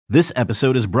This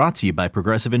episode is brought to you by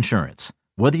Progressive Insurance.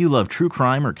 Whether you love true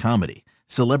crime or comedy,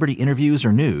 celebrity interviews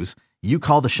or news, you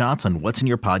call the shots on what's in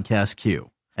your podcast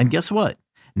queue. And guess what?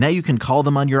 Now you can call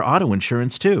them on your auto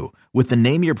insurance too with the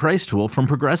Name Your Price tool from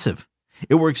Progressive.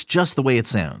 It works just the way it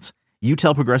sounds. You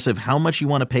tell Progressive how much you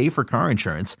want to pay for car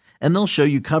insurance, and they'll show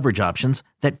you coverage options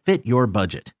that fit your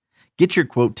budget. Get your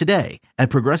quote today at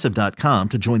Progressive.com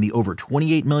to join the over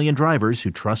 28 million drivers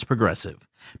who trust Progressive.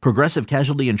 Progressive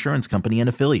Casualty Insurance Company and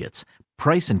Affiliates.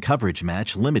 Price and coverage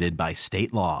match limited by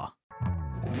state law.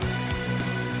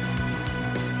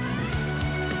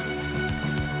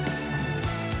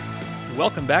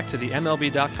 Welcome back to the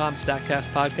MLB.com StatCast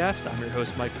podcast. I'm your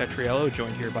host, Mike Petriello,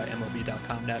 joined here by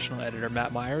MLB.com national editor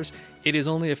Matt Myers. It is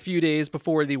only a few days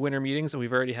before the winter meetings, and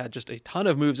we've already had just a ton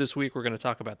of moves this week. We're going to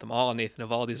talk about them all. Nathan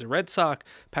Eovaldi's a Red Sox,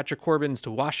 Patrick Corbin's to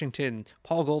Washington,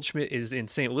 Paul Goldschmidt is in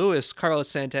St. Louis, Carlos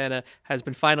Santana has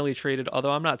been finally traded,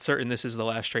 although I'm not certain this is the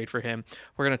last trade for him.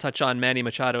 We're going to touch on Manny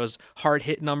Machado's hard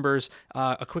hit numbers,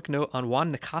 a quick note on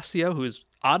Juan Nicasio, who is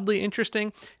oddly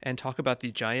interesting, and talk about the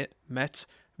Giant Mets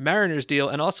Mariners deal,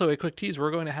 and also a quick tease. We're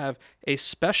going to have a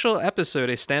special episode,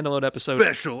 a standalone episode.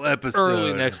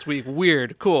 Early next week.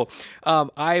 Weird. Cool.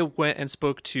 I went and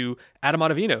spoke to Adam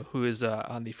Ottavino, who is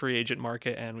on the free agent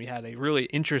market, and we had a really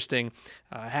interesting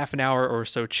half an hour or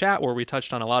so chat where we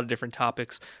touched on a lot of different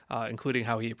topics, including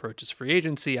how he approaches free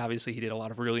agency. Obviously, he did a lot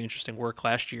of really interesting work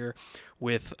last year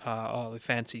with all the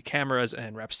fancy cameras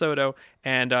and Rapsodo,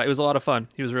 and it was a lot of fun.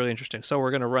 He was really interesting. So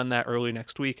we're going to run that early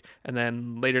next week, and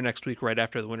then later next week, right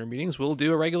after the winter meetings, we'll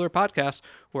do a regular podcast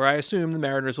where I assume the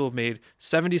Mariners will have made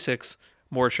 76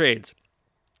 more trades.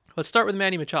 Let's start with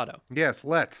Manny Machado. Yes,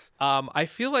 let's. I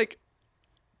feel like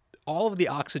all of the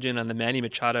oxygen on the Manny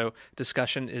Machado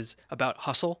discussion is about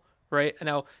hustle, right?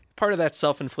 Now, part of that's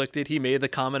self-inflicted. He made the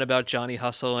comment about Johnny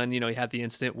Hustle, and, he had the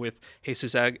incident with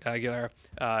Jesus Aguilar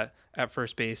at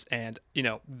first base, and,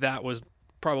 that was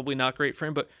probably not great for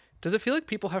him, but does it feel like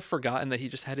people have forgotten that he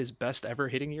just had his best ever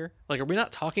hitting year? Like, are we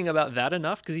not talking about that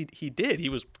enough? Because he did. He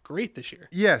was great this year.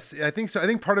 Yes, I think so. I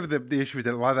think part of the issue is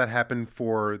that a lot of that happened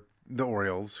for the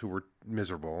Orioles, who were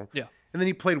miserable. Yeah. And then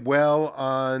he played well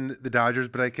on the Dodgers,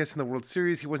 but I guess in the World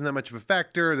Series, he wasn't that much of a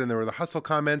factor. Then there were the hustle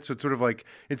comments. So it's sort of like,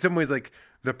 in some ways, like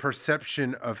the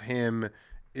perception of him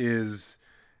is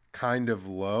kind of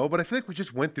low. But I feel like we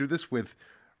just went through this with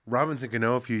Robinson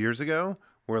Cano a few years ago,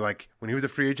 where like when he was a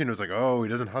free agent, it was like, oh, he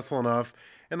doesn't hustle enough.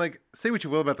 And like, say what you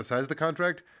will about the size of the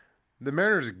contract, the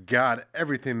Mariners got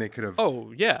everything they could have.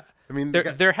 Oh, yeah. I mean,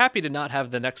 they're happy to not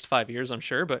have the next 5 years, I'm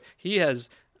sure, but he has...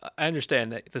 I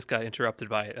understand that this got interrupted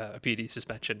by a PD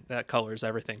suspension. That colors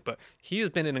everything, but he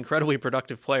has been an incredibly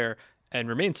productive player and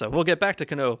remains so. We'll get back to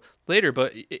Cano later,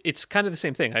 but it's kind of the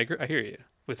same thing. I agree, I hear you.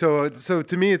 So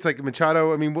to me, it's like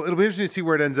Machado. I mean, it'll be interesting to see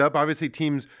where it ends up. Obviously,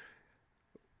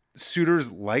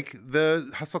 suitors like the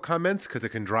hustle comments because it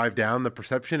can drive down the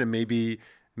perception and maybe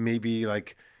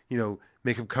like,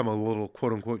 make him come a little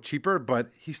quote unquote cheaper,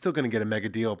 but he's still going to get a mega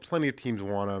deal. Plenty of teams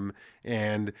want him.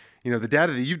 And, the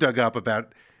data that you've dug up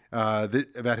about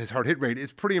his hard hit rate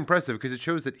is pretty impressive because it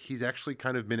shows that he's actually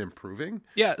kind of been improving.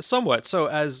 Yeah, somewhat. So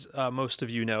as most of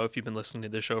you know, if you've been listening to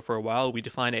this show for a while, we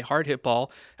define a hard hit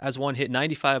ball as one hit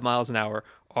 95 miles an hour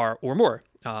or more.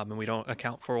 And we don't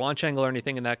account for launch angle or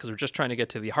anything in that because we're just trying to get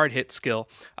to the hard hit skill.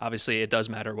 Obviously, it does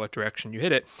matter what direction you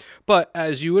hit it. But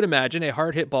as you would imagine, a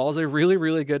hard hit ball is a really,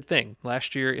 really good thing.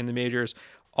 Last year in the majors,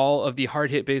 all of the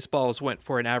hard hit baseballs went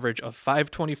for an average of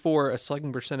 .524, a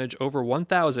slugging percentage over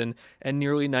 1,000, and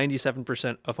nearly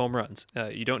 97% of home runs.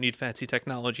 You don't need fancy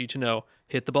technology to know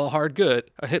hit the ball hard,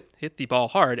 hit the ball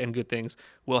hard, and good things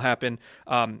will happen.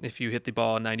 If you hit the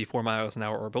ball 94 miles an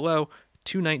hour or below,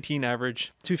 219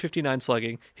 average, 259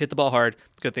 slugging, hit the ball hard,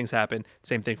 good things happen.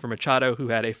 Same thing for Machado, who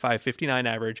had a 559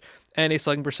 average and a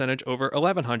slugging percentage over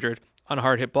 1,100 on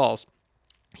hard hit balls.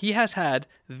 He has had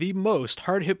the most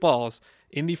hard hit balls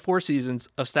in the 4 seasons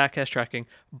of StatCast tracking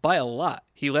by a lot.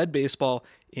 He led baseball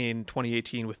in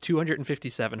 2018 with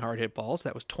 257 hard hit balls.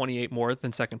 That was 28 more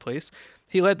than second place.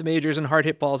 He led the majors in hard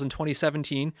hit balls in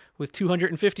 2017 with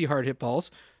 250 hard hit balls,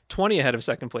 20 ahead of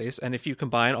second place. And if you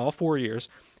combine all 4 years,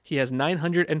 he has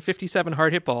 957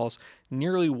 hard hit balls,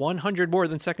 nearly 100 more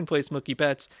than second place Mookie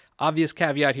Betts. Obvious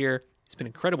caveat here, he's been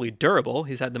incredibly durable.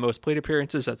 He's had the most plate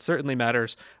appearances. That certainly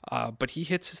matters. But he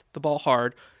hits the ball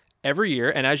hard every year.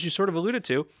 And as you sort of alluded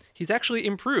to, he's actually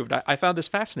improved. I found this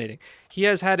fascinating. He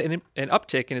has had an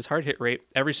uptick in his hard hit rate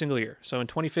every single year. So in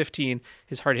 2015,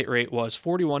 his hard hit rate was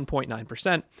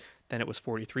 41.9%. Then it was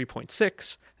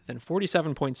 43.6%, then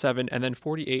 47.7%, and then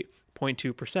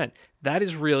 48.2%. That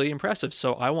is really impressive.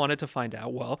 So I wanted to find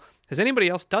out, well, has anybody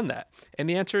else done that? And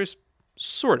the answer is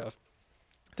sort of.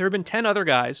 There have been 10 other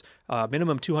guys,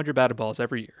 minimum 200 batted balls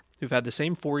every year, who've had the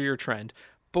same 4-year trend,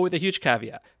 but with a huge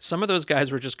caveat. Some of those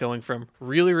guys were just going from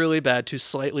really, really bad to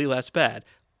slightly less bad.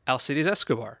 Alcides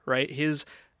Escobar, right? His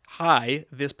high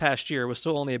this past year was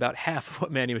still only about half of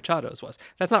what Manny Machado's was.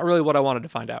 That's not really what I wanted to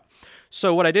find out.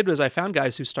 So what I did was I found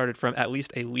guys who started from at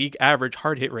least a league average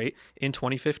hard hit rate in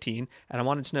 2015, and I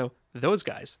wanted to know those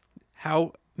guys.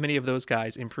 How many of those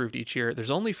guys improved each year?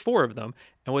 There's only 4 of them,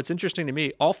 and what's interesting to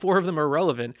me, all 4 of them are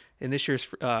relevant in this year's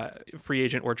free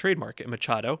agent or trade market.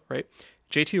 Machado, right?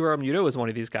 JT Realmuto is one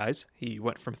of these guys. He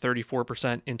went from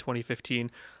 34% in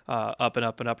 2015 up and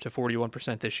up and up to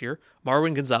 41% this year.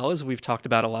 Marwin Gonzalez, we've talked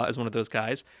about a lot, is one of those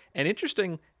guys. And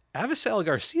interesting, Avisail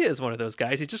Garcia is one of those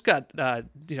guys. He just got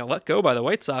let go by the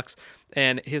White Sox,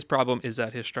 and his problem is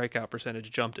that his strikeout percentage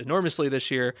jumped enormously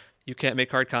this year. You can't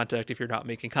make hard contact if you're not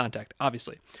making contact,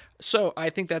 obviously. So I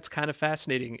think that's kind of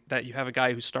fascinating that you have a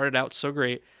guy who started out so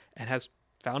great and has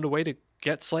found a way to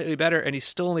get slightly better, and he's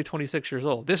still only 26 years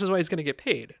old. This is why he's going to get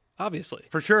paid, obviously.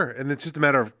 For sure, and it's just a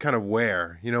matter of kind of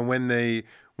where.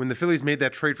 When the Phillies made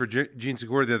that trade for Gene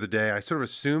Segura the other day, I sort of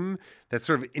assumed that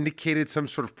sort of indicated some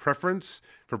sort of preference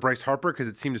for Bryce Harper because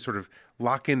it seemed to sort of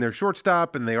lock in their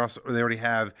shortstop, and they already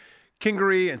have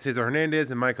Kingery and Cesar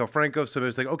Hernandez and Michael Franco. So it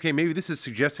was like, okay, maybe this is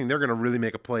suggesting they're going to really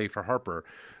make a play for Harper.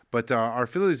 But our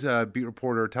Phillies beat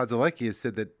reporter Todd Zalecki has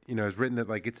said that has written that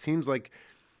it seems like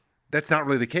that's not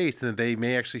really the case, and that they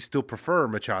may actually still prefer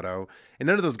Machado. And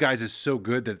none of those guys is so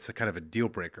good that it's a kind of a deal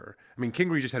breaker. I mean,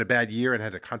 Kingery just had a bad year and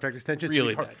had a contract extension.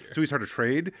 Really bad year. So he's hard to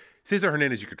trade. Cesar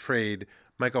Hernandez you could trade.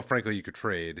 Michael Franco you could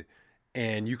trade.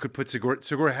 And you could put Segura.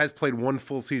 Segura has played 1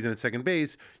 full season at second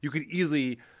base. You could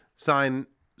easily sign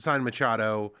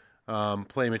Machado,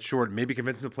 play him at short, maybe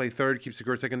convince him to play third, keep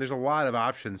Segura second. There's a lot of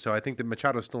options, so I think that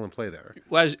Machado's still in play there.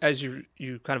 Well, as you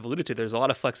kind of alluded to, there's a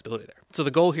lot of flexibility there. So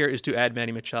the goal here is to add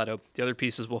Manny Machado. The other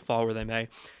pieces will fall where they may.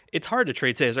 It's hard to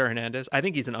trade Cesar Hernandez. I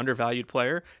think he's an undervalued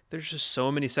player. There's just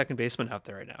so many second basemen out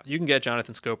there right now. You can get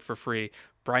Jonathan Scope for free.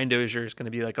 Brian Dozier is going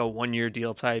to be like a 1-year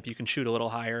deal type. You can shoot a little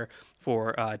higher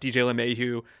for DJ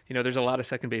LeMahieu. There's a lot of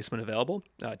second basemen available.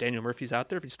 Daniel Murphy's out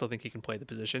there if you still think he can play the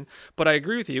position. But I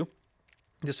agree with you.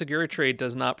 The Segura trade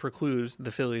does not preclude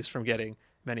the Phillies from getting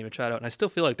Manny Machado, and I still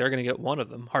feel like they're going to get one of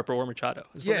them, Harper or Machado.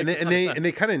 Yeah, and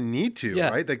they kind of need to,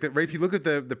 right? Right. If you look at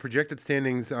the projected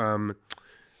standings on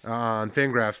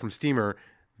Fangraphs from Steamer,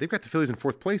 they've got the Phillies in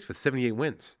 4th place with 78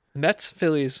 wins. Mets,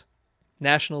 Phillies,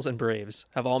 Nationals, and Braves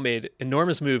have all made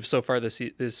enormous moves so far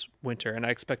this winter, and I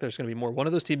expect there's going to be more. One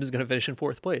of those teams is going to finish in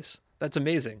 4th place. That's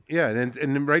amazing. Yeah,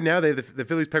 and right now they the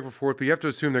Phillies peg for 4th, but you have to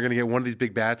assume they're going to get one of these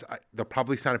big bats. They'll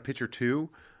probably sign a pitcher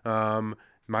too,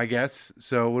 my guess.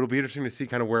 So it'll be interesting to see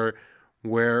kind of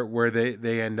where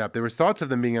they end up. There was thoughts of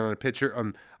them being on a pitcher.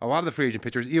 A lot of the free agent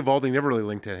pitchers, Eovaldi never really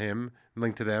linked to them.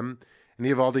 And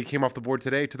Eovaldi came off the board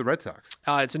today to the Red Sox.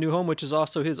 It's a new home, which is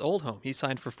also his old home. He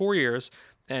signed for 4 years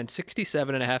and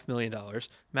 $67.5 million.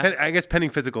 I guess pending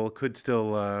physical could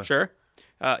still... Sure.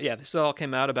 This all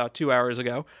came out about 2 hours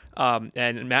ago.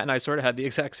 And Matt and I sort of had the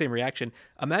exact same reaction.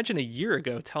 Imagine a year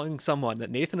ago telling someone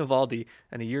that Nathan Eovaldi,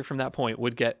 and a year from that point,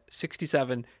 would get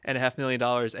 $67.5 million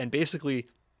and basically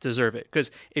deserve it.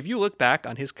 Because if you look back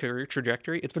on his career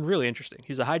trajectory, it's been really interesting.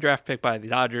 He was a high draft pick by the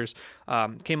Dodgers,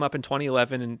 came up in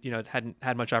 2011 and hadn't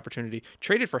had much opportunity.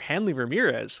 Traded for Hanley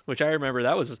Ramirez, which I remember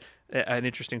that was an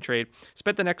interesting trade.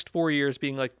 Spent the next 4 years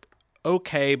being like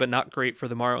okay, but not great for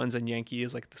the Marlins and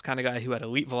Yankees. Like this kind of guy who had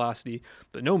elite velocity,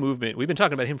 but no movement. We've been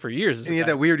talking about him for years. And he had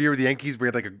that weird year with the Yankees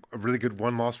where he had like a really good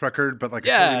 1-loss record, but like a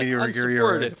really mediocre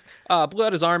year. Blew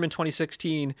out his arm in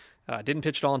 2016. Didn't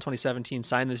pitch at all in 2017.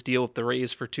 Signed this deal with the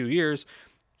Rays for 2 years.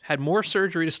 Had more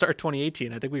surgery to start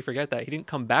 2018. I think we forget that. He didn't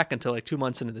come back until like 2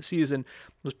 months into the season.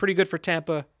 Was pretty good for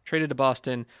Tampa. Traded to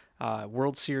Boston.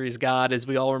 World Series god, as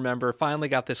we all remember. Finally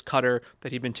got this cutter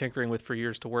that he'd been tinkering with for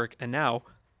years to work. And now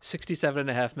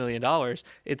 $67.5 million.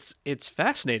 It's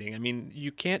fascinating. I mean,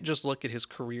 you can't just look at his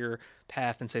career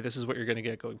path and say this is what you're going to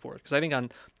get going forward. Because I think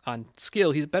on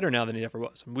skill, he's better now than he ever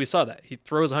was. We saw that. He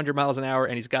throws 100 miles an hour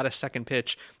and he's got a second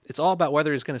pitch. It's all about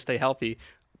whether he's going to stay healthy.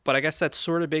 But I guess that's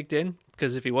sort of baked in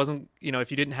because if he wasn't,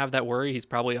 if you didn't have that worry, he's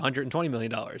probably $120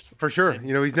 million. For sure.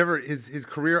 He's never, his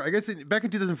career, I guess back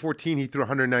in 2014, he threw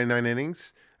 199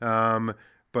 innings. But,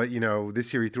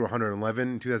 this year he threw 111.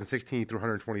 In 2016, he threw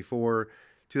 124.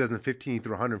 2015, he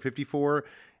threw 154.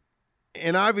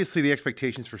 And obviously the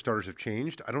expectations for starters have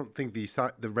changed. I don't think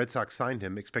the Red Sox signed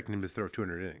him expecting him to throw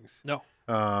 200 innings. No.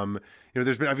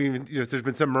 There's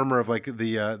been some murmur of like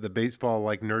the baseball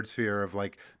like nerd sphere of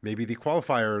like maybe the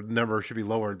qualifier number should be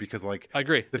lowered because like I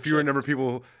agree. The fewer number of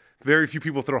people very few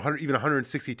people throw even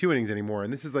 162 innings anymore.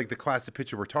 And this is like the class of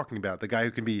pitcher we're talking about, the guy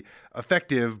who can be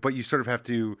effective, but you sort of have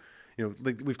to,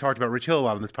 like we've talked about Rich Hill a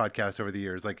lot on this podcast over the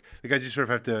years. Like the guys you sort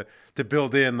of have to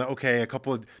build in, okay, a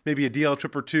couple of, maybe a DL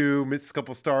trip or two, miss a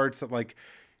couple starts. That like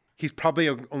he's probably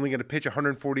only going to pitch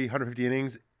 140, 150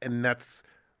 innings, and that's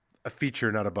a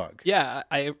feature, not a bug. Yeah,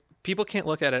 people can't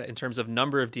look at it in terms of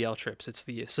number of DL trips. It's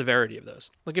the severity of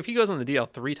those. Like if he goes on the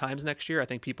DL 3 times next year, I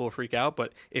think people will freak out.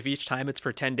 But if each time it's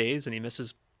for 10 days and he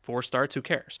misses 4 starts, who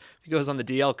cares? If he goes on the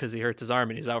DL because he hurts his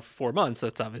arm and he's out for 4 months,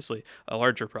 that's obviously a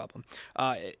larger problem.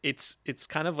 It's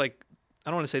kind of like, I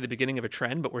don't want to say the beginning of a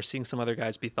trend, but we're seeing some other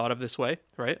guys be thought of this way,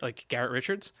 right? Like Garrett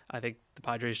Richards. I think the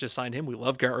Padres just signed him. We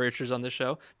love Garrett Richards on this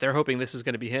show. They're hoping this is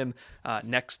going to be him the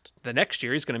next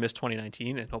year. He's going to miss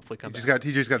 2019 and hopefully come back.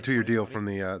 He just got a 2-year deal from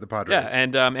the Padres. Yeah,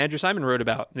 and Andrew Simon wrote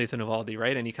about Nathan Eovaldi,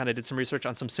 right? And he kind of did some research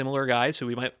on some similar guys who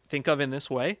we might think of in this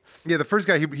way. Yeah, the first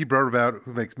guy he wrote about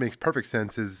who makes perfect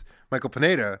sense is Michael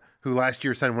Pineda, who last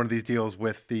year signed one of these deals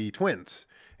with the Twins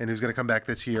and who's going to come back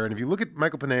this year. And if you look at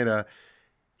Michael Pineda,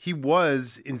 he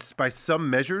was, by some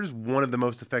measures, one of the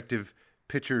most effective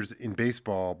pitchers in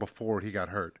baseball before he got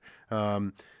hurt.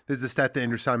 This is the stat that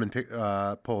Andrew Simon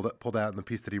pulled out in the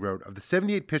piece that he wrote. Of the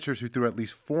 78 pitchers who threw at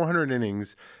least 400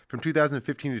 innings from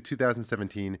 2015 to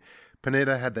 2017,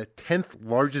 Pineda had the 10th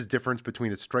largest difference between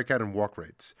his strikeout and walk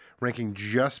rates, ranking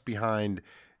just behind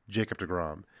Jacob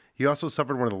deGrom. He also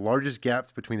suffered one of the largest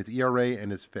gaps between his ERA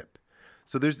and his FIP.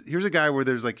 So here's a guy where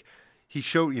there's like, he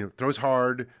showed, throws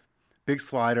hard, big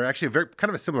slider, actually a very kind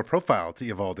of a similar profile to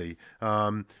Eovaldi,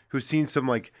 who's seen some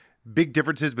like big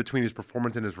differences between his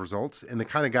performance and his results, and the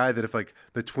kind of guy that if like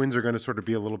the Twins are going to sort of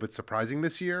be a little bit surprising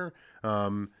this year,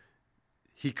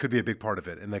 he could be a big part of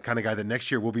it, and the kind of guy that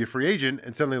next year will be a free agent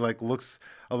and suddenly like looks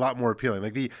a lot more appealing.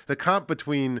 Like the comp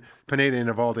between Pineda and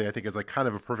Eovaldi, I think, is like kind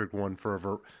of a perfect one for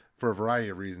a variety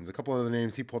of reasons. A couple of other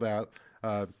names he pulled out.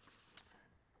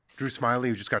 Drew Smiley,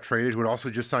 who just got traded, who had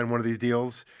also just signed one of these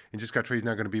deals and just got traded. He's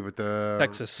now going to be with the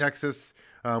Texas.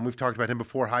 We've talked about him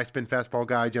before. High spin fastball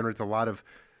guy, generates a lot of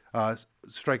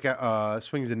strikeout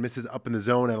swings and misses up in the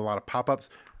zone and a lot of pop ups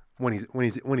when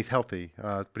he's healthy.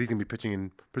 But he's going to be pitching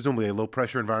in presumably a low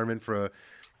pressure environment for a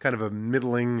kind of a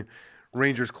middling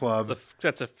Rangers club.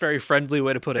 That's a very friendly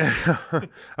way to put it.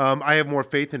 I have more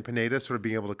faith in Pineda sort of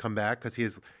being able to come back because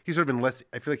he's sort of been less.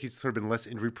 I feel like he's sort of been less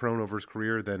injury prone over his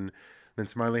career than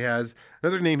Smiley has.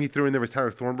 Another name he threw in there was Tyler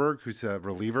Thornburg, who's a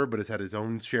reliever, but has had his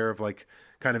own share of like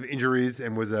kind of injuries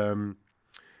and was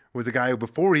a guy who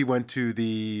before he went to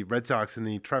the Red Sox in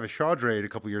the Travis Shaw trade a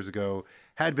couple years ago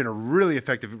had been a really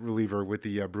effective reliever with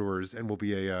the Brewers and will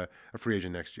be a free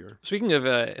agent next year. Speaking of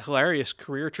hilarious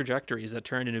career trajectories that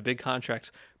turned into big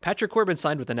contracts, Patrick Corbin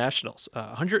signed with the Nationals,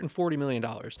 $140 million.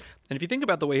 And if you think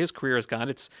about the way his career has gone,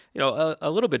 it's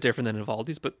a little bit different than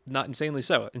Eovaldi's, but not insanely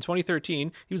so. In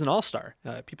 2013, he was an all-star.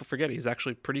 People forget he was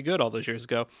actually pretty good all those years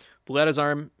ago. Blew out his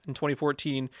arm in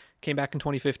 2014, came back in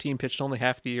 2015, pitched only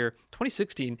half the year.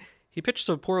 2016, he pitched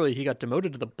so poorly he got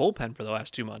demoted to the bullpen for the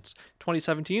last 2 months.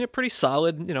 2017, a pretty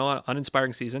solid,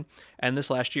 uninspiring season. And this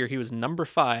last year, he was number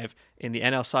 5 in the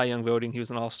NL Cy Young voting. He was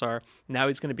an all-star. Now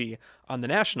he's going to be on the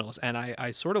Nationals. And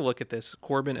I sort of look at this,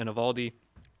 Corbin and Eovaldi,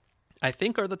 I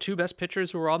think are the 2 best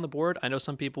pitchers who are on the board. I know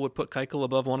some people would put Keuchel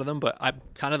above one of them, but I'm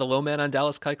kind of the low man on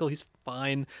Dallas Keuchel. He's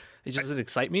fine. He just doesn't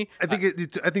excite me. I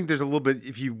think there's a little bit,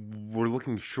 if you were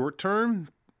looking short term,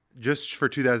 just for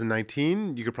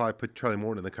 2019, you could probably put Charlie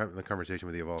Morton in the conversation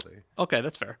with Eovaldi. Okay,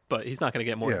 that's fair, but he's not going to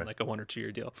get more than like a 1 or 2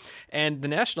 year deal. And the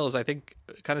Nationals, I think,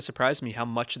 kind of surprised me how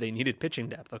much they needed pitching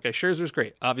depth. Okay, Scherzer's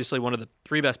great, obviously one of the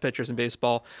 3 best pitchers in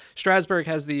baseball. Strasburg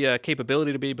has the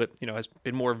capability to be, but has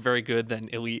been more very good than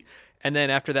elite. And then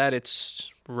after that,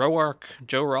 it's Roark,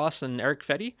 Joe Ross, and Eric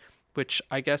Fetty, which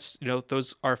I guess,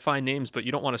 those are fine names, but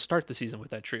you don't want to start the season with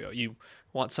that trio. You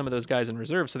want some of those guys in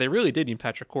reserve. So they really did need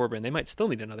Patrick Corbin. They might still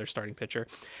need another starting pitcher.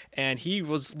 And he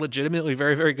was legitimately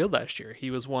very, very good last year. He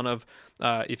was one of,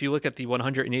 if you look at the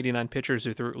 189 pitchers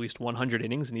who threw at least 100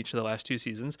 innings in each of the last 2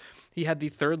 seasons, he had the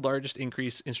 3rd largest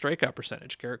increase in strikeout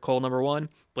percentage. Garrett Cole, number 1,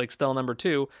 Blake Snell, number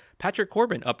 2. Patrick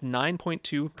Corbin up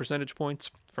 9.2 percentage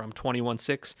points from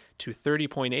 21.6 to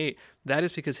 30.8. That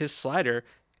is because his slider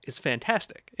is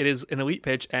fantastic. It is an elite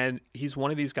pitch, and he's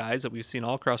one of these guys that we've seen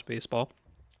all across baseball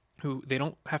who they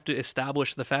don't have to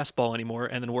establish the fastball anymore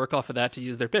and then work off of that to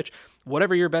use their pitch.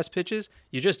 Whatever your best pitch is,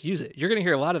 you just use it. You're going to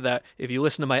hear a lot of that if you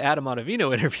listen to my Adam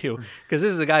Ottavino interview, because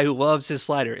this is a guy who loves his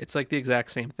slider. It's like the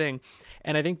exact same thing.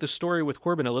 And I think the story with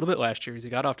Corbin a little bit last year is he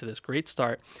got off to this great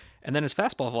start, and then his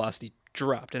fastball velocity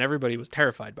dropped, and everybody was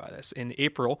terrified by this. In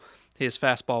April, his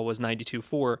fastball was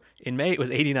 92.4. In May, it was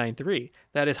 89.3.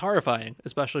 That is horrifying,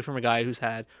 especially from a guy who's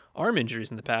had arm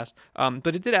injuries in the past.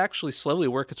 But it did actually slowly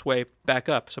work its way back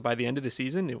up. So by the end of the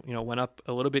season, it went up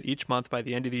a little bit each month. By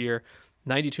the end of the year,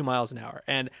 92 miles an hour.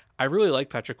 And I really like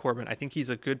Patrick Corbin. I think he's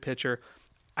a good pitcher.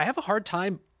 I have a hard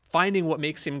time finding what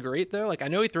makes him great, though. Like, I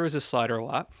know he throws his slider a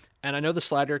lot, and I know the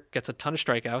slider gets a ton of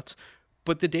strikeouts,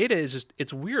 but the data is just,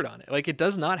 it's weird on it. Like, it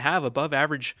does not have above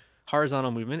average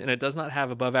horizontal movement, and it does not have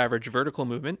above average vertical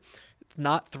movement. It's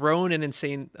not thrown an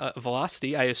insane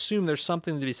velocity. I assume there's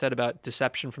something to be said about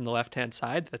deception from the left-hand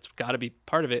side. That's got to be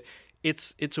part of it.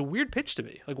 It's a weird pitch to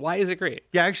me. Like, why is it great?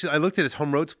 Yeah, actually, I looked at his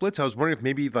home road splits. I was wondering if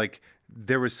maybe like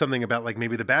there was something about like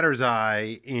maybe the batter's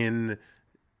eye in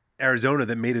Arizona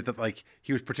that made it that like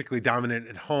he was particularly dominant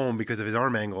at home because of his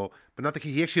arm angle, but not the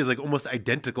he actually has like almost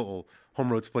identical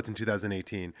home road splits in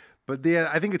 2018. But yeah,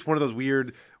 I think it's one of those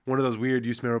weird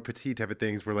Yusmeiro Petit type of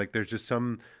things where like there's just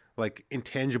some like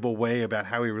intangible way about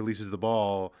how he releases the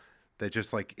ball that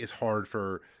just like is hard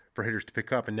for hitters to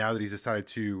pick up. And now that he's decided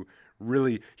to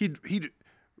really he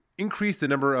increased the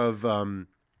number of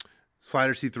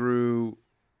sliders he threw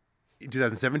in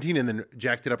 2017 and then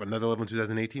jacked it up another level in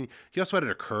 2018. He also added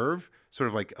a curve, sort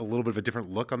of like a little bit of a different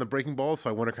look on the breaking ball. So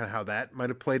I wonder kind of how that might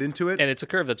have played into it. And it's a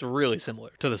curve that's really similar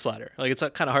to the slider. Like, it's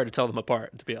kind of hard to tell them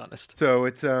apart, to be honest. So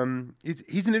he's an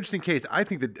interesting case. I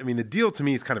think that, the deal to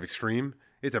me is kind of extreme.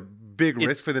 It's a big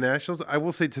risk for the Nationals. I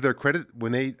will say to their credit,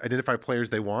 when they identify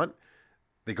players they want,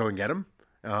 they go and get them.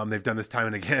 They've done this time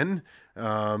and again.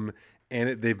 And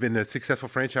they've been a successful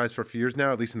franchise for a few years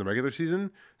now, at least in the regular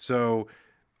season. So,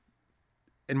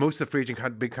 and most of the free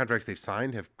agent big contracts they've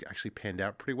signed have actually panned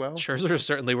out pretty well. Scherzer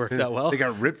certainly worked out well. They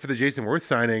got ripped for the Jason Worth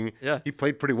signing. Yeah. He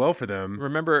played pretty well for them.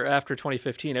 Remember after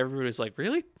 2015, everybody was like,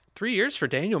 really? 3 years for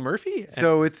Daniel Murphy?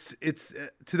 So it's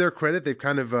to their credit, they've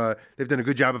kind of they've done a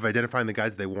good job of identifying the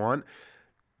guys they want.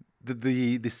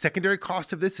 The secondary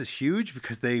cost of this is huge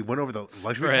because they went over the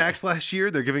luxury tax last year.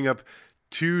 They're giving up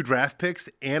 2 draft picks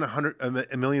and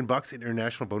 $1 million in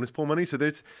international bonus pool money. So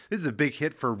this is a big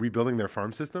hit for rebuilding their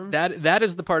farm system. That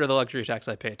is the part of the luxury tax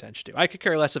I pay attention to. I could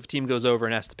care less if a team goes over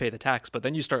and has to pay the tax, but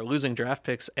then you start losing draft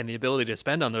picks and the ability to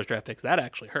spend on those draft picks. That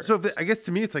actually hurts. So I guess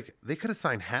to me, it's like they could have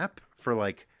signed Happ for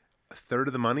like a third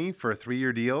of the money for a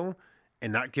 3-year deal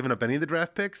and not given up any of the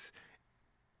draft picks.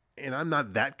 And I'm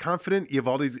not that confident that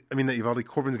Eovaldi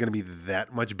Corbin's going to be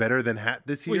that much better than Happ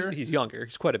this year. Well, he's younger.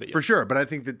 He's quite a bit younger. For sure. But I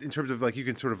think that in terms of like, you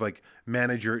can sort of like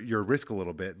manage your risk a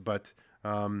little bit. But,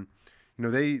 I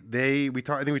think we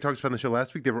talked about on the show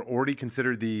last week, they were already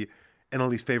considered the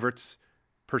NL East favorites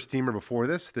per Steamer before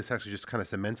this. This actually just kind of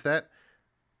cements that.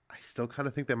 I still kind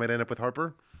of think they might end up with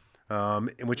Harper. In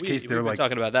which case they're we've been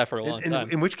talking about that for a long time.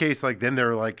 In which case, like, then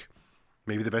they're like,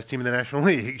 maybe the best team in the National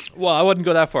League. Well, I wouldn't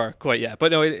go that far quite yet.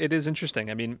 But no, it is interesting.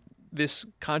 I mean, this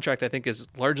contract, I think, is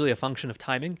largely a function of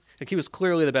timing. Like, he was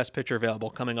clearly the best pitcher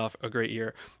available coming off a great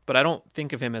year. But I don't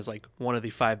think of him as, like, one of the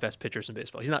 5 best pitchers in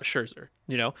baseball. He's not Scherzer,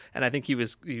 And I think he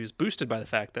was boosted by the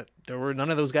fact that there were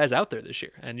none of those guys out there this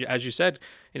year. And as you said,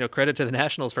 credit to the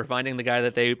Nationals for finding the guy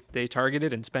that they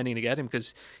targeted and spending to get him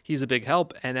because he's a big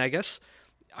help. And I guess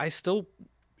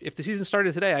if the season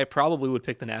started today, I probably would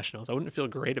pick the Nationals. I wouldn't feel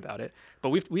great about it. But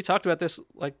we talked about this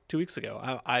like 2 weeks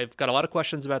ago. I've got a lot of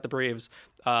questions about the Braves.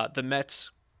 The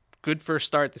Mets, good first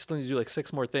start. They still need to do like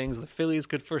 6 more things. The Phillies,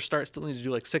 good first start. Still need to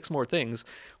do like 6 more things.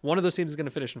 One of those teams is going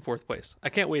to finish in 4th place. I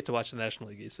can't wait to watch the National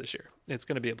League East this year. It's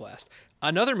going to be a blast.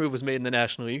 Another move was made in the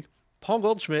National League. Paul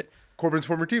Goldschmidt, Corbin's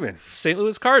former teammate, St.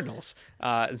 Louis Cardinals.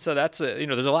 And so that's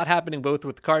there's a lot happening both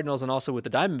with the Cardinals and also with the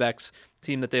Diamondbacks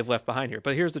team that they've left behind here.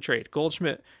 But here's the trade.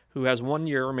 Goldschmidt, who has 1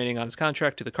 year remaining on his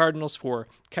contract, to the Cardinals for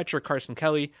catcher Carson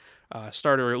Kelly,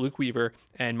 starter Luke Weaver,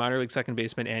 and minor league second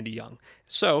baseman Andy Young.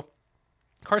 So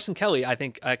Carson Kelly, I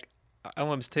think, I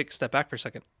want to take a step back for a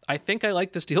second. I think I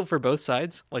like this deal for both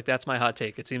sides. Like, that's my hot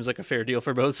take. It seems like a fair deal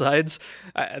for both sides.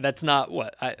 That's not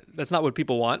what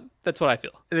people want. That's what I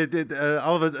feel.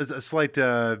 All of us, a slight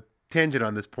tangent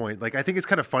on this point. Like, I think it's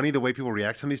kind of funny the way people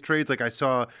react to these trades. Like, I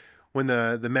saw when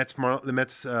the Mets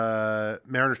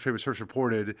Mariners trade was first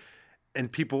reported,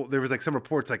 and there was like some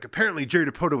reports like apparently Jerry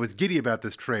Dipoto was giddy about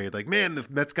this trade. Like, man, the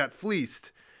Mets got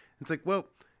fleeced. It's like, well,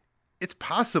 it's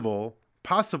possible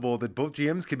that both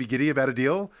GMs could be giddy about a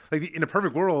deal. Like, in a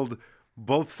perfect world,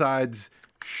 both sides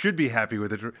should be happy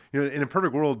with it. In a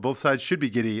perfect world, both sides should be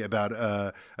giddy about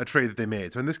a trade that they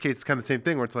made. So in this case, it's kind of the same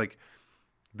thing where it's like,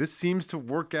 this seems to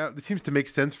work out. This seems to make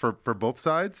sense for both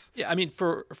sides. Yeah, I mean,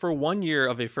 for 1 year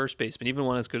of a first baseman, even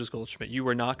one as good as Goldschmidt, you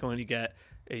were not going to get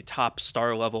a top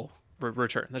star level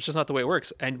return. That's just not the way it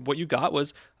works. And what you got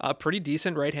was a pretty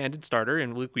decent right-handed starter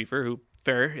in Luke Weaver, who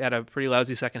had a pretty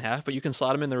lousy second half, but you can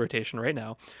slot him in the rotation right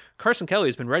now. Carson Kelly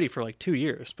has been ready for like 2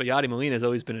 years, but Yadi Molina has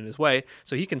always been in his way,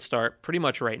 so he can start pretty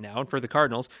much right now. And for the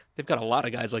Cardinals, they've got a lot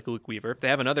of guys like Luke Weaver. They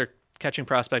have another catching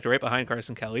prospect right behind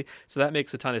Carson Kelly, so that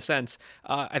makes a ton of sense.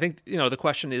 I think, the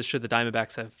question is, should the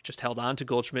Diamondbacks have just held on to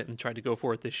Goldschmidt and tried to go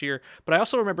for it this year? But I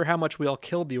also remember how much we all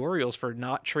killed the Orioles for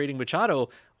not trading Machado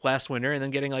last winter and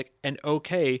then getting like an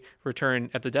okay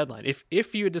return at the deadline.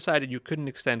 If you had decided you couldn't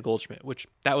extend Goldschmidt, which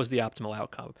that was the optimal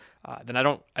outcome, then I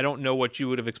don't know what you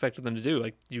would have expected them to do.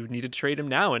 Like, you needed to trade him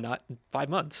now and not in 5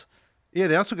 months. Yeah,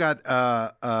 they also got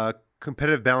a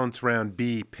competitive balance round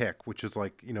B pick, which is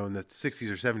like, in the 60s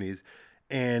or 70s.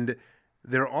 And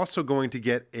they're also going to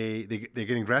get they're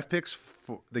getting draft picks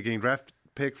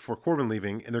pick for Corbin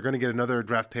leaving, and they're going to get another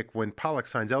draft pick when Pollock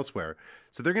signs elsewhere.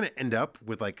 So they're going to end up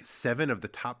with like seven of the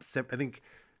top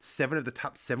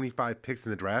 75 picks in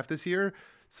the draft this year.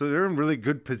 So they're in really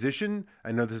good position.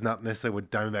 I know this is not necessarily what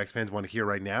Diamondbacks fans want to hear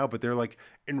right now, but they're like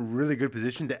in really good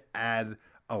position to add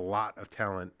a lot of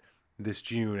talent this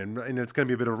June. And it's going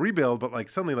to be a bit of a rebuild, but like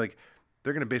suddenly like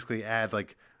they're going to basically add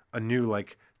like a new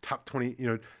like top 20,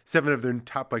 7 of their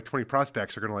top like 20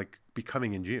 prospects are going to like be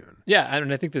coming in June. Yeah,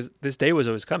 and I think this day was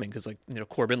always coming because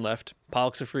Corbin left,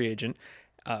 Pollock's a free agent,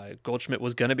 Goldschmidt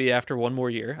was going to be after one more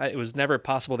year. It was never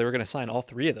possible they were going to sign all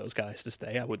 3 of those guys to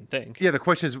stay, I wouldn't think. Yeah, the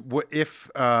question is what if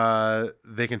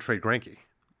they can trade Greinke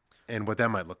and what that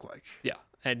might look like. Yeah.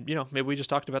 And, maybe we just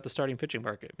talked about the starting pitching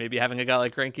market. Maybe having a guy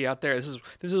like Greinke out there. This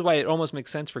is why it almost makes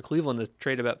sense for Cleveland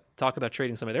to talk about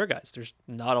trading some of their guys. There's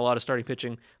not a lot of starting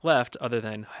pitching left other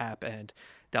than Happ and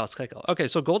Dallas Keuchel. Okay,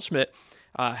 so Goldschmidt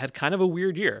had kind of a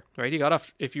weird year, right? He got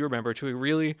off, if you remember, to a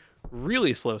really,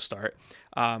 really slow start.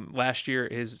 Last year,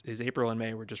 his April and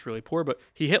May were just really poor, but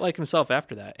he hit like himself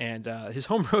after that. And his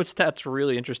home road stats were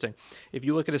really interesting. If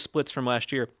you look at his splits from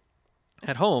last year,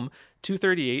 at home,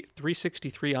 238,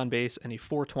 363 on base, and a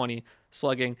 420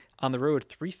 slugging. On the road,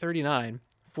 339,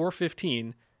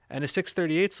 415, and a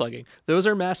 638 slugging. Those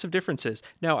are massive differences.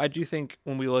 Now, I do think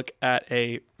when we look at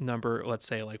a number, let's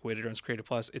say like weighted runs created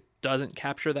plus, it doesn't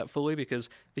capture that fully because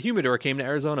the Humidor came to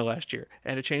Arizona last year,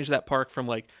 and it changed that park from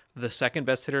like the second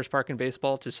best hitter's park in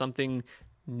baseball to something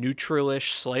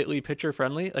neutral-ish, slightly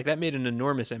pitcher-friendly. Like, that made an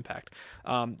enormous impact.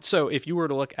 So if you were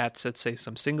to look at, let's say,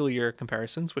 some single-year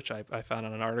comparisons, which I found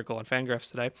on an article on Fangraphs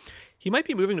today, he might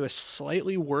be moving to a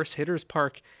slightly worse hitter's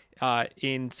park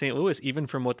in St. Louis, even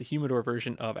from what the Humidor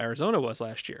version of Arizona was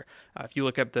last year. If you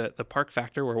look at the park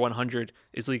factor, where 100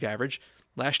 is league average,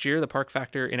 last year the park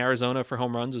factor in Arizona for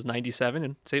home runs was 97,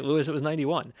 and St. Louis it was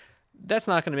 91. That's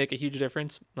not going to make a huge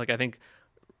difference. Like, I think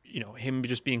him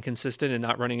just being consistent and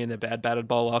not running into bad batted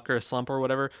ball luck or a slump or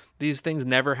whatever, these things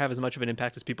never have as much of an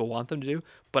impact as people want them to do.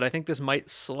 But I think this might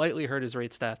slightly hurt his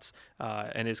rate stats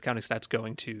and his counting stats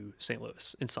going to St.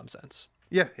 Louis in some sense.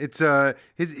 Yeah, it's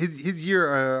his year.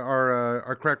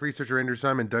 Our crack researcher Andrew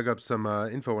Simon dug up some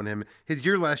info on him. His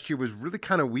year last year was really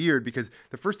kind of weird because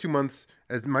the first 2 months,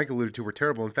 as Mike alluded to, were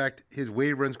terrible. In fact, his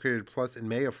weighted runs created plus in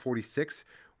May of 46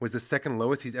 was the second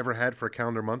lowest he's ever had for a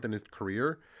calendar month in his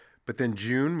career. But then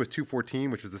June was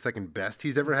 214, which was the second best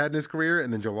he's ever had in his career.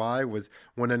 And then July was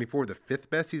 194, the 5th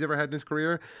best he's ever had in his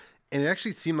career. And it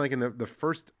actually seemed like in the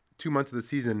first 2 months of the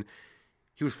season,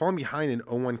 he was falling behind in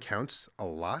 0-1 counts a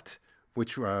lot,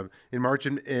 which in March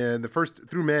and the first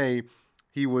through May,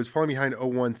 he was falling behind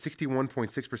 0-1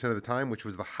 61.6% of the time, which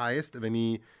was the highest of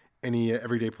any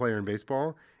everyday player in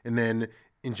baseball. And then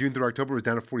in June through October, it was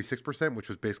down to 46%, which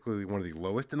was basically one of the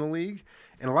lowest in the league.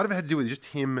 And a lot of it had to do with just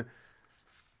him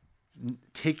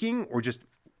taking or just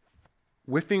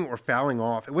whiffing or fouling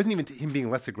off. It wasn't even him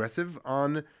being less aggressive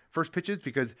on first pitches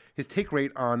because his take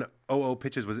rate on 0-0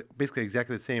 pitches was basically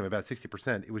exactly the same, about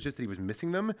 60%. It was just that he was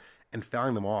missing them and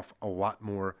fouling them off a lot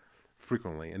more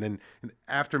frequently. And then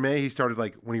after May, he started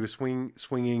like when he was swinging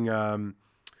 0-0,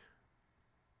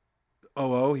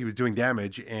 he was doing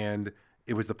damage, and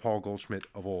it was the Paul Goldschmidt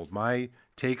of old. My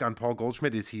take on Paul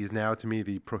Goldschmidt is he is now, to me,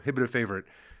 the prohibitive favorite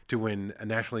to win a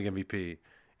National League MVP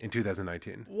in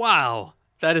 2019. Wow,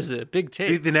 that is a big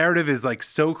take. The narrative is like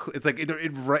it's like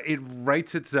it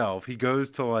writes itself. He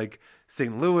goes to like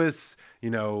St. Louis,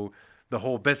 the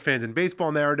whole best fans in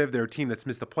baseball narrative. They're a team that's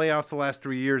missed the playoffs the last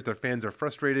 3 years. Their fans are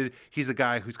frustrated. He's a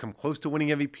guy who's come close to winning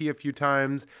MVP a few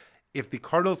times. If the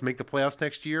Cardinals make the playoffs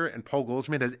next year and Paul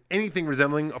Goldschmidt has anything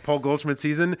resembling a Paul Goldschmidt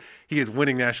season, he is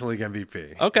winning National League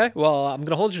MVP. Okay, well, I'm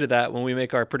going to hold you to that when we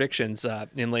make our predictions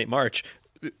in late March.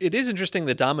 It is interesting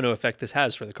the domino effect this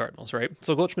has for the Cardinals, right?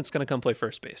 So Goldschmidt's going to come play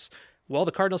first base. Well,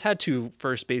 the Cardinals had 2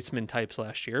 first baseman types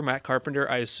last year. Matt Carpenter,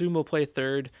 I assume, will play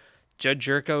third. Judd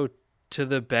Jerko to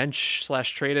the bench /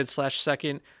 traded /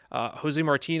 second. Jose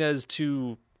Martinez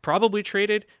to probably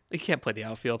traded. He can't play the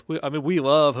outfield. We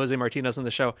love Jose Martinez on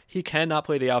the show. He cannot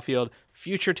play the outfield.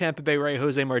 Future Tampa Bay Ray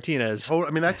Jose Martinez. Oh, I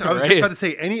mean, I was just about to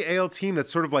say, any AL team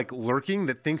that's sort of like lurking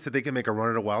that thinks that they can make a run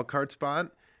at a wild card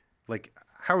spot, like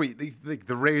how are you?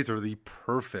 The Rays are the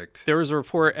perfect. There was a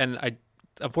report, and I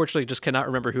unfortunately just cannot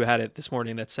remember who had it this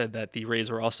morning, that said that the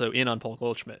Rays were also in on Paul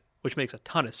Goldschmidt, which makes a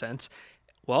ton of sense.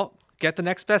 Well, get the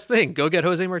next best thing. Go get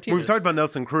Jose Martinez. We've talked about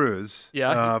Nelson Cruz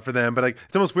for them, but like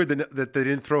it's almost weird that they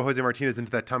didn't throw Jose Martinez into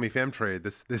that Tommy Pham trade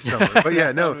this summer. But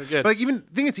yeah, no. But like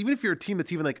thing is, even if you're a team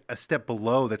that's even like a step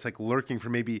below, that's like lurking for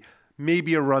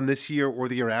maybe a run this year or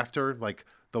the year after, like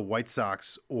the White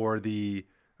Sox or the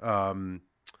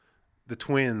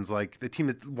Twins, like the team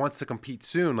that wants to compete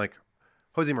soon, like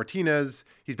Jose Martinez,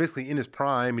 he's basically in his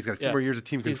prime. He's got a few more years of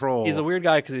team control. He's a weird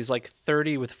guy because he's like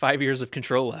 30 with 5 years of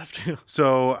control left.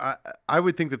 So I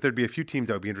would think that there'd be a few teams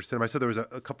that would be interested in him. I saw there was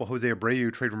a couple Jose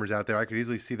Abreu trade rumors out there. I could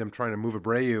easily see them trying to move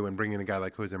Abreu and bring in a guy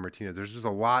like Jose Martinez. There's just a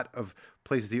lot of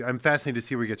places. I'm fascinated to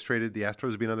see where he gets traded. The Astros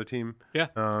would be another team. Yeah,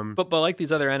 but like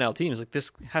these other NL teams, like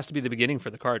this has to be the beginning for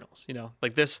the Cardinals.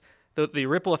 Like this. The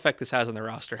ripple effect this has on the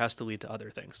roster has to lead to other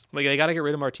things. Like they got to get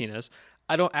rid of Martinez.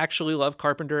 I don't actually love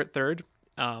Carpenter at third.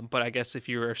 But I guess if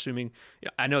you're assuming,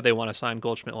 I know they want to sign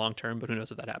Goldschmidt long term, but who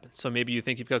knows if that happens. So maybe you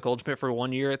think you've got Goldschmidt for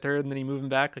 1 year at third, and then you move him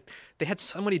back. Like they had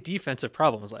so many defensive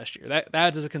problems last year.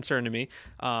 That is a concern to me.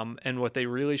 And what they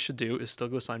really should do is still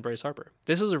go sign Bryce Harper.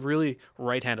 This is a really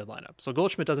right-handed lineup, so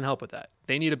Goldschmidt doesn't help with that.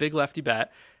 They need a big lefty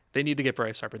bat. They need to get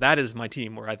Bryce Harper. That is my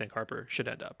team where I think Harper should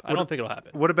end up. I don't think it'll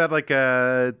happen. What about like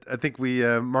I think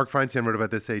Mark Feinstein wrote about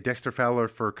this, a Dexter Fowler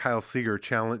for Kyle Seager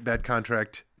bad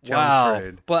contract. Wow.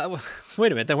 Trade. But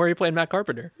wait a minute, then where are you playing Matt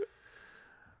Carpenter?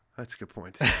 That's a good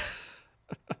point.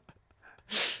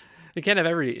 You can't have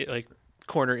every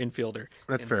corner infielder.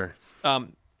 That's fair.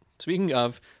 Speaking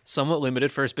of somewhat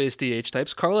limited first base DH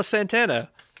types, Carlos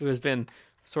Santana, who has been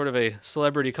sort of a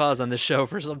celebrity cause on this show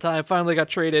for some time, finally got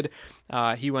traded.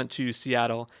 He went to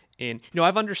Seattle.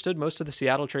 I've understood most of the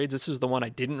Seattle trades. This is the one I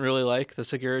didn't really like, the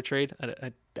Segura trade.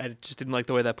 I just didn't like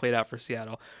the way that played out for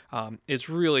Seattle. It's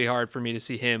really hard for me to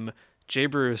see him, Jay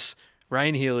Bruce,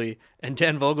 Ryan Healy, and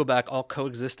Dan Vogelbach all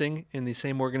coexisting in the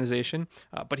same organization.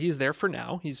 But he's there for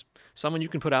now. He's someone you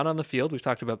can put out on the field. We've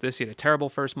talked about this. He had a terrible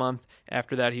first month.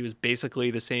 After that, he was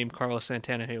basically the same Carlos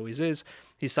Santana he always is.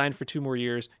 He signed for 2 more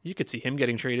years. You could see him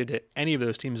getting traded to any of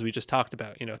those teams we just talked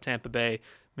about, Tampa Bay,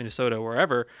 Minnesota,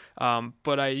 wherever.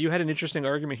 But you had an interesting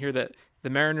argument here that the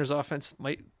Mariners offense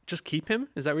might just keep him.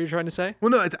 Is that what you're trying to say?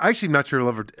 Well, no, actually I'm not sure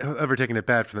he'll ever taking it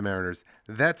bad for the Mariners.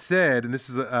 That said, and this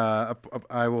is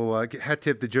I will hat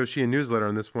tip the Joe Sheehan newsletter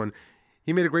on this one.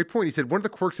 He made a great point. He said one of the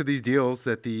quirks of these deals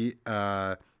that the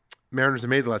Mariners have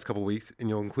made the last couple of weeks, and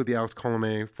you'll include the Alex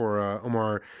Colomé for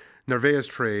Omar Narvaez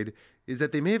trade, is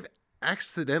that they may have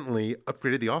accidentally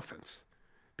upgraded the offense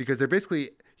because they're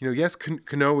basically, yes,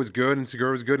 Cano was good and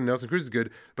Segura was good and Nelson Cruz is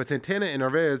good, but Santana and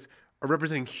Narvaez are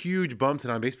representing huge bumps in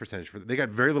on-base percentage. They got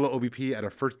very little OBP at a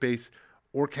first base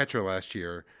or catcher last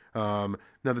year. Now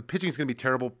the pitching is going to be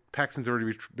terrible. Paxton's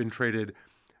already been traded,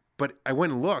 but I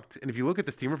went and looked, and if you look at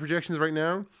the Steamer projections right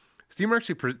now, Steamer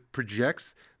actually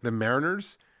projects the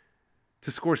Mariners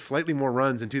to score slightly more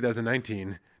runs in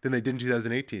 2019 than they did in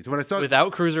 2018. So when I saw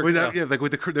without Cruz or with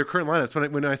their current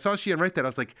lineups, when I saw Sheehan write that, I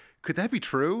was like, could that be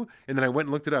true? And then I went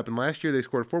and looked it up. And last year they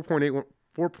scored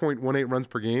 4.18 runs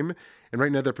per game, and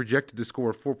right now they're projected to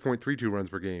score 4.32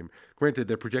 runs per game. Granted,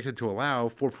 they're projected to allow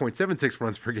 4.76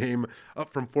 runs per game,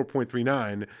 up from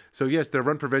 4.39. So yes, their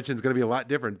run prevention is going to be a lot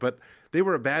different, but they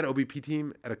were a bad OBP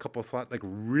team at a couple of slots, like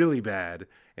really bad.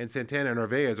 And Santana and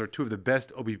Narvaez are 2 of the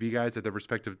best OBP guys at their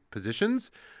respective positions.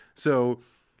 So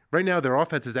right now their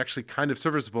offense is actually kind of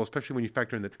serviceable, especially when you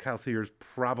factor in that Kyle Seager is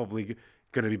probably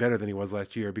going to be better than he was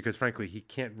last year because, frankly, he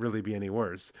can't really be any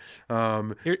worse.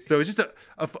 So it's just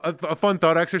a fun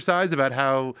thought exercise about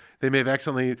how they may have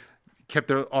accidentally kept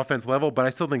their offense level, but I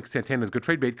still think Santana's a good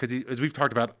trade bait because, as we've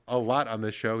talked about a lot on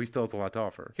this show, he still has a lot to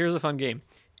offer. Here's a fun game.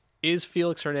 Is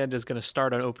Felix Hernandez going to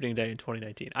start on opening day in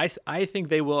 2019? I think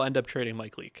they will end up trading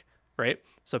Mike Leake, right?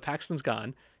 So Paxton's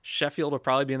gone. Sheffield will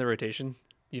probably be in the rotation.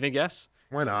 You think yes?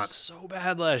 Why not? So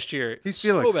bad last year. He's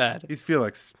so Felix. Bad. He's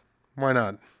Felix. Why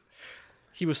not?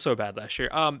 He was so bad last year.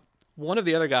 One of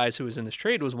the other guys who was in this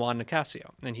trade was Juan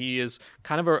Nicasio, and he is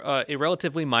kind of a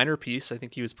relatively minor piece. I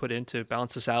think he was put in to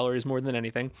balance the salaries more than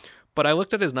anything. But I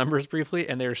looked at his numbers briefly,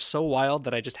 and they're so wild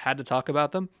that I just had to talk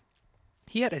about them.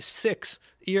 He had a 6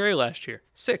 ERA last year.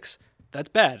 6. That's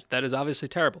bad. That is obviously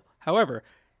terrible. However,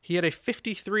 he had a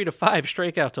 53-5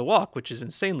 strikeout to walk, which is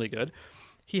insanely good.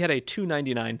 He had a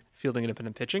 2.99 fielding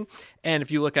independent pitching. And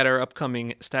if you look at our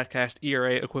upcoming StatCast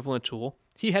ERA equivalent tool,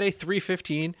 he had a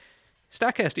 3.15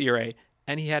 StatCast ERA,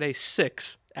 and he had a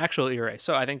 6 actual ERA.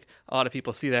 So I think a lot of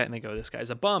people see that and they go, this guy's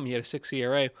a bum. He had a 6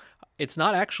 ERA. It's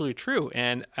not actually true.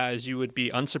 And as you would be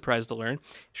unsurprised to learn, it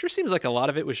sure seems like a lot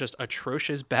of it was just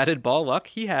atrocious batted ball luck.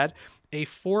 He had a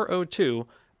 4.02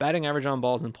 batting average on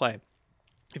balls in play.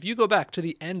 If you go back to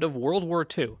the end of World War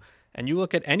II and you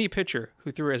look at any pitcher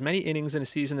who threw as many innings in a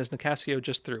season as Nicasio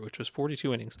just threw, which was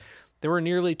 42 innings, there were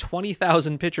nearly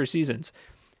 20,000 pitcher seasons.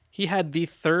 He had the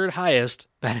third highest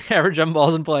batting average on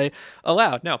balls in play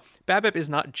allowed. Now, BABIP is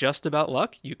not just about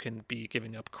luck. You can be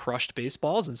giving up crushed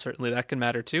baseballs, and certainly that can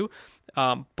matter too.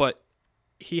 But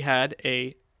he had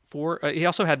he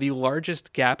also had the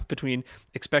largest gap between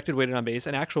expected weighted on base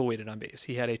and actual weighted on base.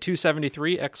 He had a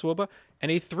 273 xWOBA and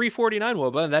a 349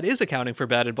 WOBA, and that is accounting for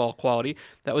batted ball quality.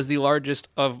 That was the largest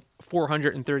of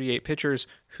 438 pitchers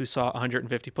who saw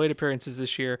 150 plate appearances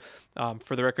this year.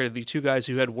 For the record, the two guys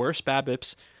who had worse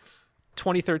BABIPs,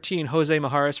 2013, Jose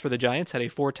Majares for the Giants had a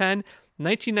 410.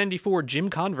 1994, Jim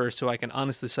Converse, who I can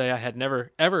honestly say I had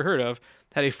never, ever heard of,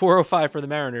 had a 405 for the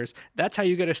Mariners. That's how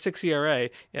you get a 6 ERA,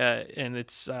 and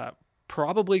it's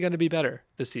probably going to be better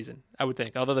this season, I would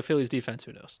think. Although the Phillies defense,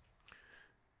 who knows?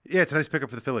 Yeah, it's a nice pickup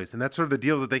for the Phillies, and that's sort of the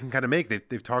deal that they can kind of make.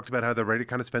 They've talked about how they're ready to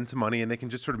kind of spend some money, and they can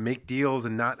just sort of make deals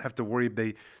and not have to worry.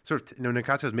 They sort of,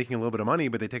 Nicasio is making a little bit of money,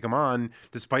 but they take him on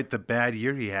despite the bad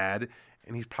year he had,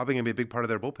 and he's probably going to be a big part of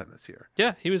their bullpen this year.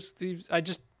 Yeah,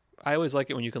 I always like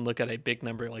it when you can look at a big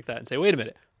number like that and say, wait a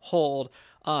minute, hold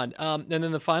on. And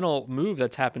then the final move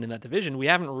that's happened in that division, we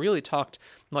haven't really talked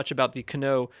much about the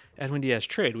Cano-Edwin Diaz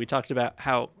trade. We talked about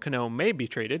how Cano may be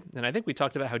traded, and I think we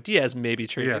talked about how Diaz may be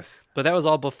traded. Yes. But that was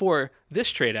all before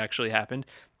this trade actually happened.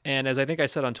 And as I think I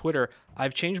said on Twitter,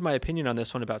 I've changed my opinion on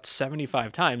this one about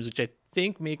 75 times, which I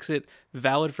think makes it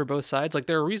valid for both sides. Like,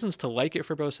 there are reasons to like it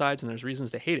for both sides, and there's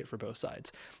reasons to hate it for both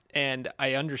sides. And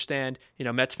I understand,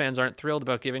 Mets fans aren't thrilled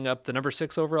about giving up the number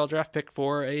 6 overall draft pick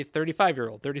for a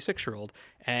 35-year-old, 36-year-old.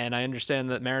 And I understand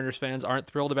that Mariners fans aren't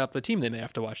thrilled about the team they may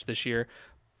have to watch this year.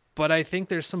 But I think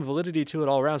there's some validity to it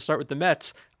all around. Start with the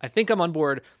Mets. I think I'm on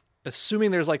board,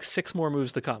 assuming there's like 6 more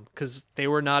moves to come, because they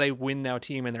were not a win now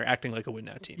team and they're acting like a win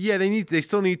now team. Yeah, they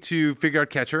still need to figure out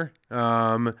catcher,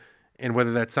 and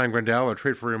whether that's sign Grandal or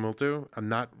trade for Realmuto. I'm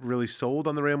not really sold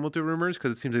on the Realmuto rumors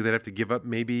because it seems like they'd have to give up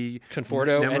maybe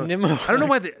Conforto and Nimmo. I don't know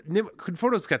why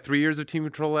Conforto's got 3 years of team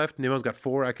control left. Nimmo's got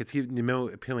 4. I could see Nimmo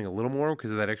appealing a little more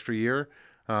because of that extra year.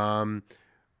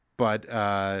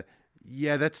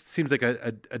 Yeah, that seems like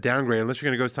a downgrade unless you're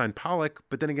going to go sign Pollock.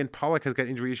 But then again, Pollock has got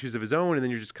injury issues of his own, and then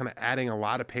you're just kind of adding a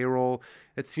lot of payroll.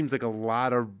 It seems like a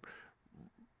lot of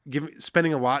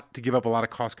spending a lot to give up a lot of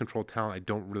cost control talent. I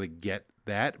don't really get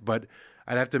that, but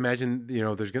I'd have to imagine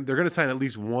they're going to sign at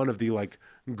least one of the like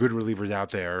good relievers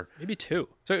out there, maybe 2.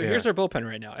 So here's our bullpen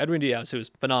right now: Edwin Diaz, who's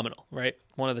phenomenal, right?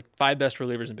 One of the 5 best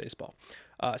relievers in baseball.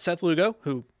 Seth Lugo,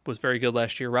 who was very good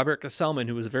last year. Robert Gesellman,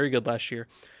 who was very good last year.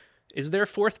 Is their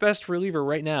 4th best reliever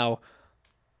right now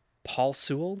Paul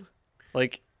Sewell?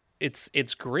 Like, it's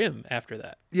grim after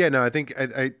that. Yeah, no, I think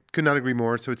I could not agree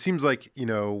more. So it seems like,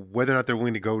 whether or not they're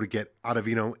willing to go to get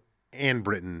Ottavino and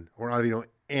Britton or Ottavino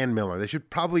and Miller, they should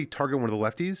probably target one of the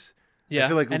lefties. Yeah. I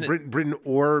feel like Britton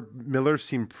or Miller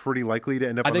seem pretty likely to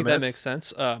end up on the Mets. I think that makes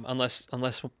sense,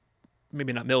 unless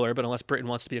maybe not Miller, but unless Britton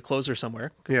wants to be a closer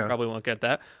somewhere. Yeah. Probably won't get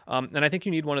that. And I think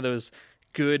you need one of those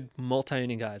good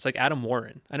multi-inning guys like Adam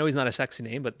Warren. I know he's not a sexy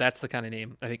name, but that's the kind of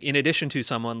name I think, in addition to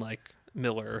someone like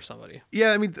Miller or somebody.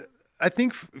 Yeah, I mean, I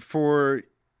think from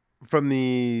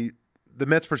the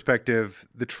Mets perspective,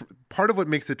 part of what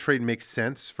makes the trade make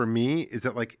sense for me is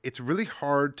that like it's really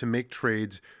hard to make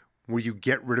trades where you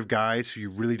get rid of guys who you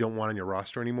really don't want on your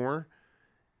roster anymore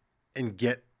and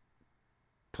get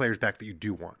players back that you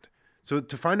do want. So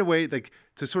to find a way, like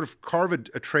to sort of carve a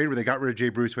trade where they got rid of Jay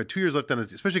Bruce, who had 2 years left on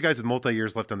his, especially guys with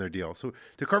multi-years left on their deal. So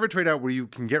to carve a trade out where you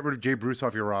can get rid of Jay Bruce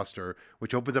off your roster,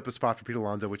 which opens up a spot for Pete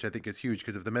Alonso, which I think is huge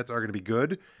because if the Mets are going to be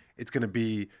good, it's going to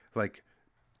be like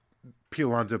Pete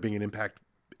Alonso being an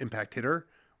impact hitter,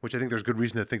 which I think there's good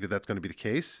reason to think that that's going to be the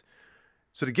case.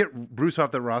 So to get Bruce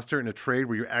off that roster in a trade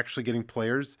where you're actually getting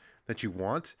players that you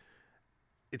want,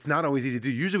 it's not always easy to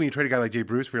do. Usually when you trade a guy like Jay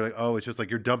Bruce, where you're like, oh, it's just like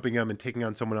you're dumping him and taking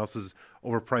on someone else's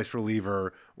overpriced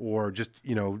reliever, or just,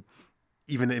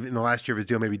 even in the last year of his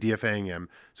deal, maybe DFAing him.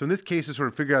 So in this case, to sort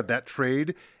of figure out that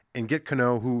trade and get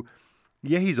Cano, who,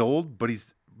 yeah, he's old, but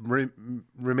he's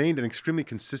remained an extremely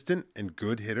consistent and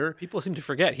good hitter. People seem to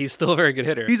forget he's still a very good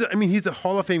hitter. He's a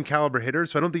Hall of Fame caliber hitter,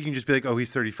 so I don't think you can just be like, oh,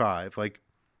 he's 35. Like,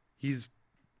 he's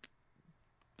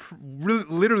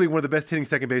literally one of the best hitting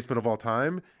second basemen of all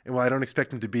time. And while I don't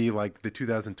expect him to be like the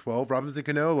 2012 Robinson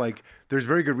Cano, like there's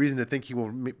very good reason to think he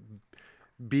will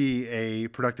be a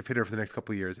productive hitter for the next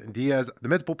couple of years. And Diaz, the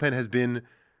Mets bullpen has been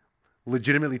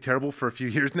legitimately terrible for a few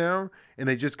years now, and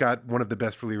they just got one of the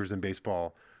best relievers in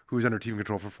baseball who was under team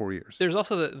control for 4 years. There's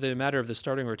also the matter of the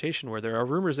starting rotation where there are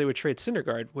rumors they would trade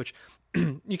Syndergaard, which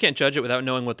you can't judge it without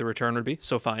knowing what the return would be,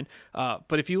 so fine.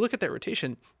 But if you look at that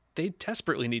rotation, they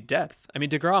desperately need depth. I mean,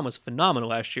 DeGrom was phenomenal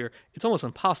last year. It's almost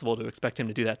impossible to expect him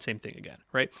to do that same thing again,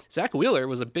 right? Zach Wheeler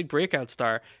was a big breakout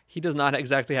star. He does not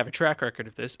exactly have a track record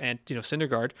of this. And,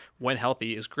 Syndergaard, when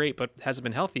healthy, is great, but hasn't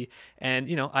been healthy.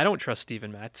 And, I don't trust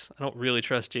Steven Matz. I don't really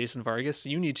trust Jason Vargas.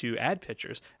 You need to add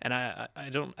pitchers. And I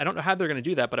don't know how they're going to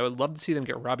do that, but I would love to see them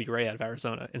get Robbie Ray out of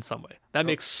Arizona in some way. That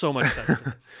makes so much sense to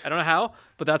me. I don't know how,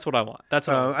 but that's what I want. That's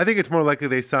what I want. I think it's more likely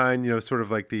they sign, sort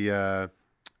of like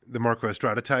the Marco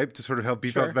Estrada type to sort of help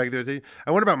beef out the back there.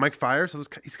 I wonder about Mike Fiers. So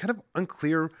he's kind of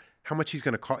unclear how much he's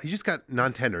going to cost. He just got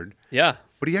non-tendered. Yeah.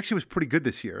 But he actually was pretty good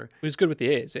this year. He was good with the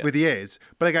A's, yeah. With the A's.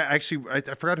 But I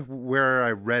forgot where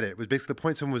I read it. It was basically the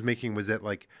point someone was making was that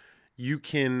like you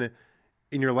can,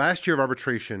 in your last year of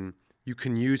arbitration, you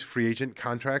can use free agent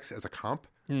contracts as a comp.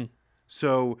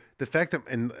 So the fact that,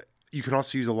 and you can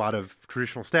also use a lot of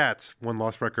traditional stats,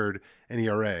 win-loss record and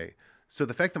ERA. So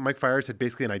the fact that Mike Fiers had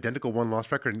basically an identical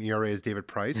one-loss record in ERA as David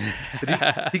Price,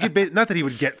 that he could not that he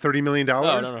would get $30 million,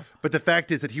 no. but the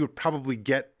fact is that he would probably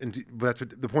get, and that's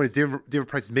what the point is, David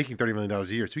Price is making $30 million a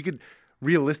year. So he could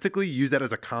realistically use that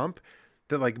as a comp,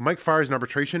 that like Mike Fiers in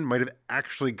arbitration might have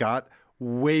actually got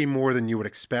way more than you would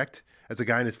expect as a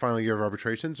guy in his final year of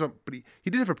arbitration. So, but he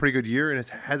did have a pretty good year and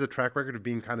has a track record of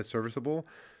being kind of serviceable.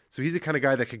 So he's the kind of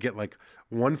guy that could get like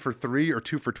 1 for 3 or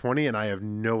 2 for 20, and I have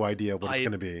no idea what it's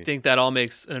going to be. I think that all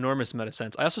makes an enormous amount of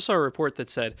sense. I also saw a report that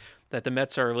said that the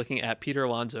Mets are looking at Peter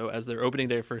Alonso as their opening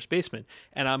day first baseman.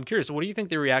 And I'm curious, what do you think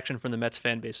the reaction from the Mets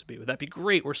fan base would be? Would that be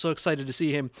great? We're so excited to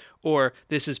see him. Or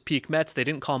this is peak Mets. They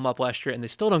didn't call him up last year, and they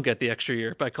still don't get the extra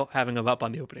year by having him up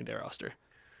on the opening day roster.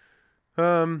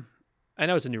 I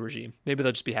know it's a new regime. Maybe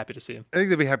they'll just be happy to see him. I think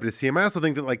they'll be happy to see him. I also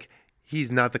think that like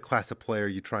he's not the class of player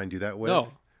you try and do that with.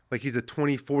 No. Like he's a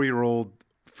 24-year-old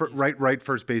right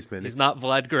first baseman. He's not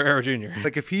Vlad Guerrero Jr.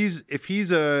 Like if he's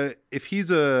a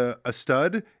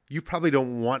stud, you probably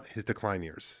don't want his decline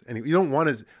years, and you don't want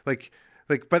his like.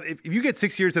 But if you get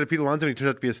 6 years out of Pete Alonso and he turns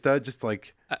out to be a stud, just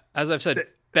like as I've said,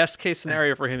 best case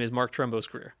scenario for him is Mark Trumbo's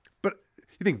career. But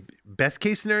you think best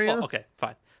case scenario? Well, okay,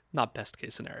 fine, not best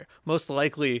case scenario. Most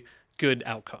likely. Good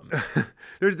outcome.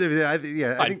 I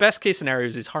think best case scenario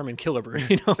is Harmon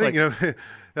Killebrew.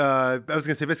 I was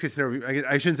going to say best case scenario.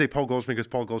 I shouldn't say Paul Goldschmidt because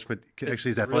Paul Goldschmidt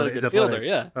actually is athletic. Really good fielder,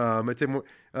 yeah. I'd say more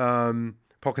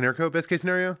Paul Konerko. Best case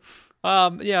scenario.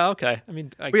 Yeah. Okay. I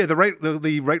mean,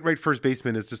 the right first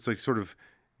baseman is just like sort of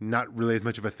not really as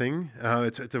much of a thing.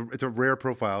 It's a rare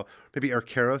profile. Maybe Eric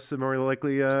Karros, a more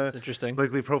likely interesting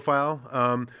likely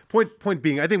profile. Point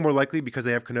being, I think more likely because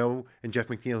they have Cano and Jeff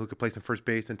McNeil who could play some first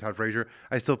base and Todd Frazier.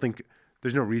 I still think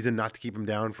there's no reason not to keep him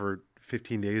down for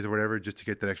 15 days or whatever just to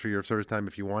get that extra year of service time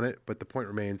if you want it. But the point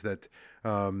remains that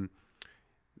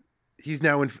he's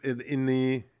now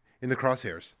in the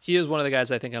crosshairs. He is one of the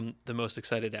guys I think I'm the most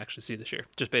excited to actually see this year,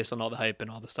 just based on all the hype and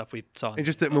all the stuff we saw. And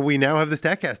just that we now have the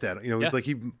StatCast data. It's like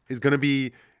he is going to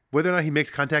be, whether or not he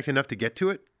makes contact enough to get to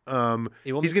it.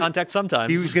 He will make contact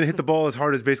sometimes. He's going to hit the ball as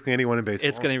hard as basically anyone in baseball.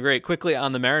 It's going to be great. Quickly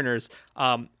on the Mariners,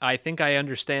 I think I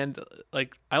understand.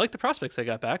 Like I like the prospects they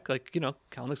got back. Like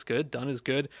Kelenich's good, Dunn is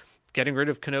good. Getting rid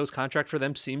of Cano's contract for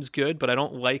them seems good, but I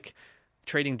don't like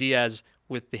trading Diaz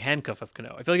with the handcuff of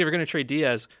Cano. I feel like if you're going to trade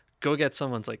Diaz, go get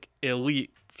someone's like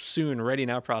elite, soon ready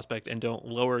now prospect, and don't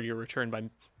lower your return by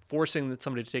forcing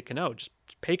somebody to take Cano. Just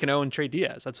pay Cano and trade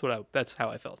Diaz. That's how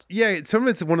I felt. Yeah, some of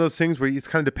it's one of those things where it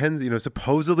kind of depends.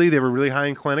 Supposedly they were really high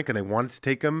in Kelenic and they wanted to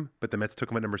take him, but the Mets took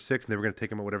him at number 6 and they were going to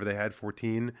take him at whatever they had,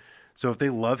 14. So if they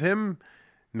love him,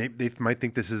 maybe they might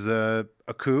think this is a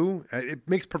coup. It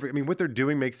makes perfect. I mean, what they're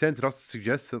doing makes sense. It also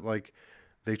suggests that like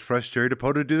they trust Jerry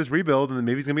Dipoto to do this rebuild, and then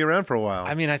maybe he's going to be around for a while.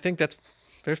 I mean, I think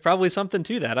there's probably something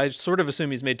to that. I sort of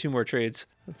assume he's made 2 more trades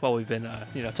while we've been,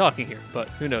 talking here, but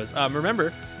who knows?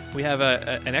 Remember, we have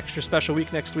an extra special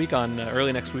week next week.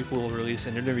 Early next week, we'll release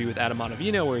an interview with Adam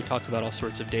Ottavino where he talks about all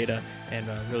sorts of data and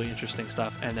really interesting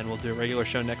stuff. And then we'll do a regular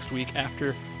show next week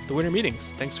after the winter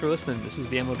meetings. Thanks for listening. This is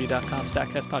the MLB.com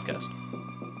StatCast podcast.